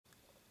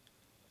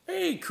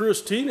Hey,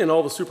 Christine and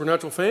all the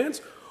Supernatural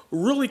fans.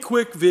 Really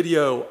quick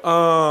video.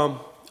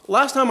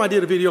 Last time I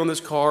did a video on this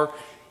car,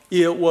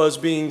 it was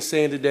being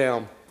sanded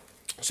down.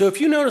 So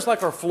if you notice,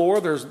 like our floor,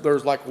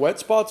 there's like wet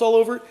spots all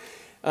over it,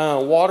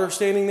 water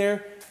standing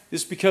there.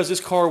 This is because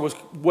this car was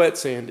wet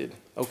sanded,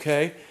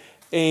 okay?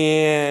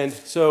 And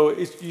so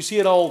you see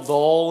it all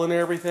dull and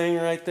everything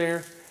right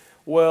there.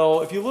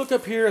 Well, if you look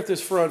up here at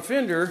this front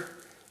fender,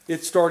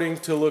 it's starting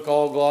to look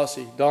all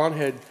glossy. Don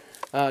had,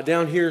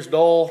 down here's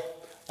dull,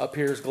 up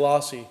here is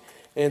glossy.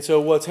 And so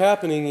what's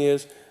happening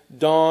is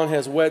Don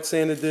has wet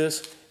sanded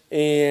this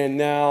and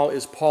now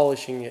is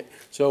polishing it.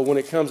 So when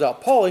it comes out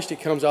polished,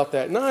 it comes out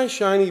that nice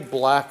shiny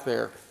black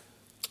there.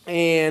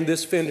 And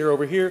this fender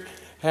over here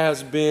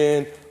has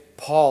been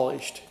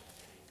polished.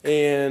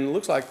 And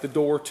looks like the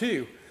door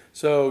too.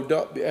 So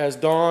as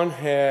Don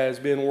has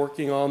been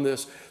working on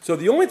this. So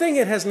the only thing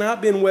that has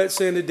not been wet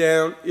sanded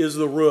down is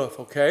the roof,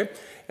 okay?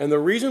 And the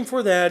reason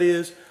for that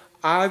is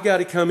I've got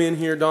to come in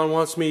here. Don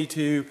wants me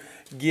to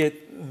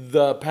get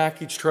the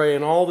package tray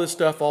and all this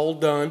stuff all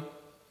done.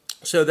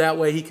 So that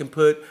way he can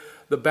put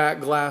the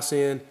back glass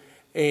in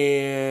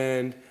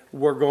and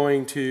we're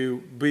going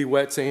to be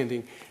wet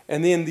sanding.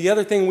 And then the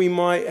other thing we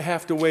might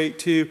have to wait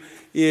to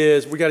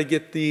is we got to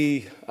get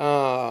the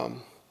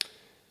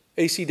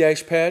AC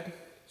dash pad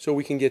so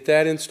we can get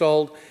that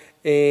installed,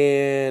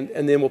 and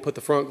then we'll put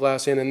the front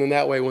glass in, and then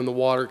that way when the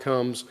water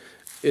comes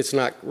it's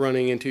not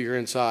running into your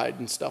inside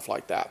and stuff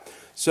like that.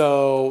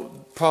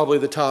 So probably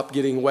the top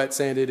getting wet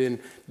sanded and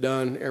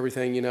done,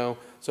 everything, you know.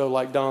 So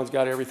like Don's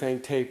got everything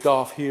taped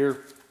off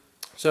here,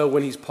 so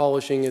when he's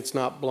polishing it's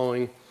not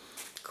blowing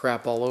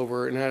crap all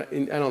over. And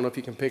I don't know if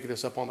you can pick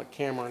this up on the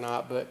camera or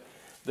not, but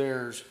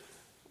there's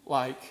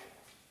like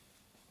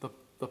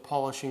the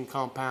polishing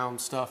compound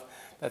stuff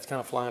that's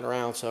kind of flying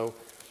around. So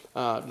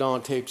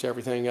Don tapes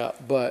everything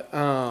up. But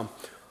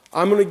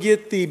I'm going to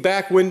get the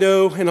back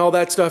window and all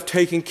that stuff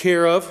taken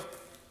care of.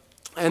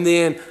 And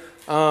then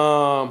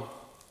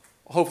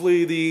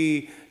hopefully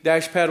the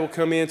dash pad will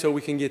come in so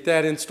we can get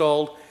that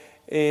installed.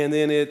 And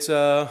then it's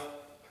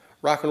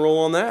rock and roll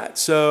on that.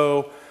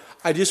 So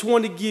I just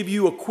wanted to give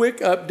you a quick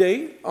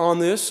update on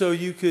this so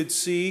you could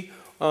see.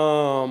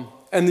 And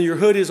your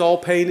hood is all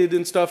painted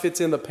and stuff.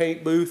 It's in the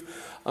paint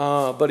booth.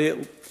 But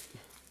it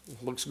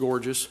looks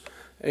gorgeous.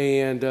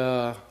 And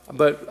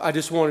but I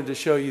just wanted to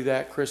show you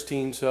that,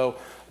 Christine, so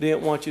I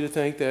didn't want you to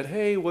think that,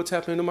 hey, what's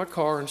happening to my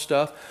car and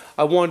stuff.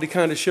 I wanted to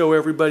kind of show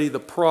everybody the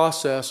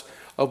process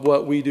of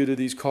what we do to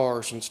these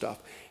cars and stuff.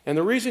 And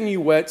the reason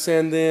you wet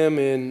sand them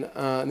and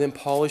then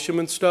polish them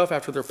and stuff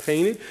after they're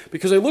painted,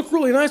 because they look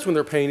really nice when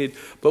they're painted,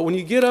 but when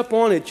you get up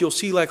on it, you'll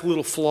see like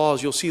little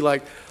flaws. You'll see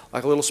like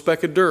a little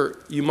speck of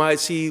dirt. You might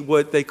see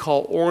what they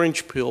call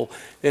orange peel.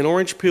 And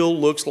orange peel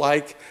looks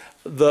like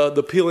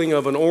the peeling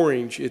of an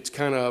orange. It's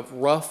kind of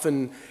rough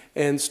and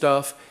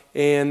stuff,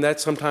 and that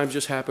sometimes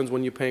just happens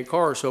when you paint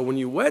cars. So when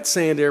you wet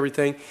sand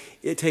everything,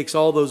 it takes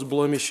all those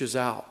blemishes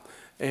out,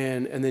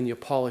 and then you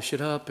polish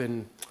it up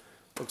and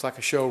it looks like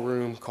a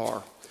showroom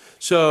car.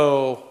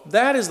 So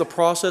that is the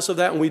process of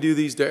that, and we do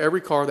these to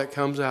every car that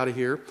comes out of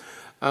here.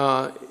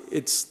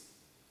 It's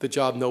the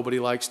job nobody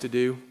likes to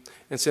do,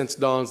 and since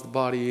Don's the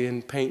body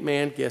and paint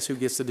man, guess who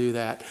gets to do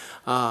that?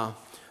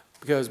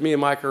 Because me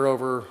and Mike are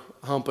over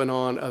humping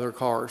on other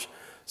cars.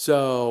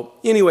 So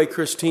anyway,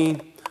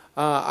 Christine,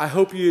 I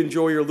hope you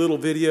enjoy your little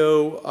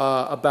video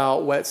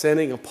about wet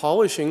sanding and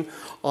polishing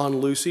on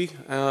Lucy.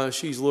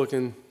 She's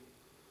looking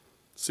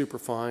super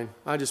fine.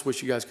 I just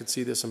wish you guys could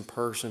see this in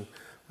person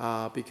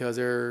because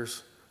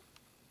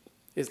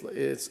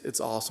it's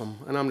awesome.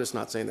 And I'm just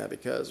not saying that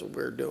because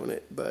we're doing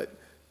it, but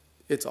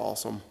it's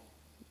awesome.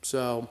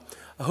 So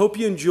I hope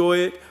you enjoy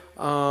it.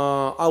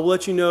 I'll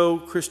let you know,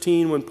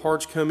 Christine, when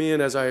parts come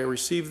in as I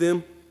receive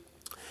them.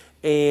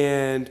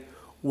 And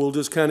we'll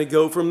just kind of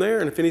go from there.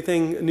 And if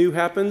anything new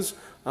happens,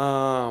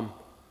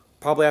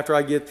 probably after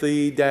I get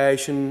the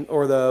dash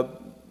or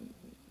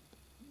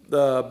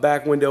the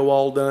back window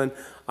all done,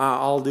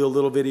 I'll do a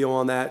little video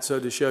on that, so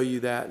to show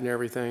you that and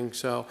everything.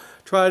 So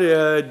try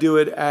to do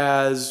it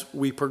as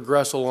we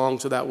progress along,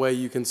 so that way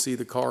you can see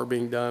the car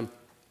being done.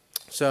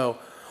 So,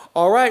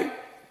 all right,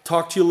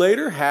 talk to you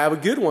later. Have a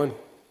good one.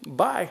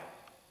 Bye.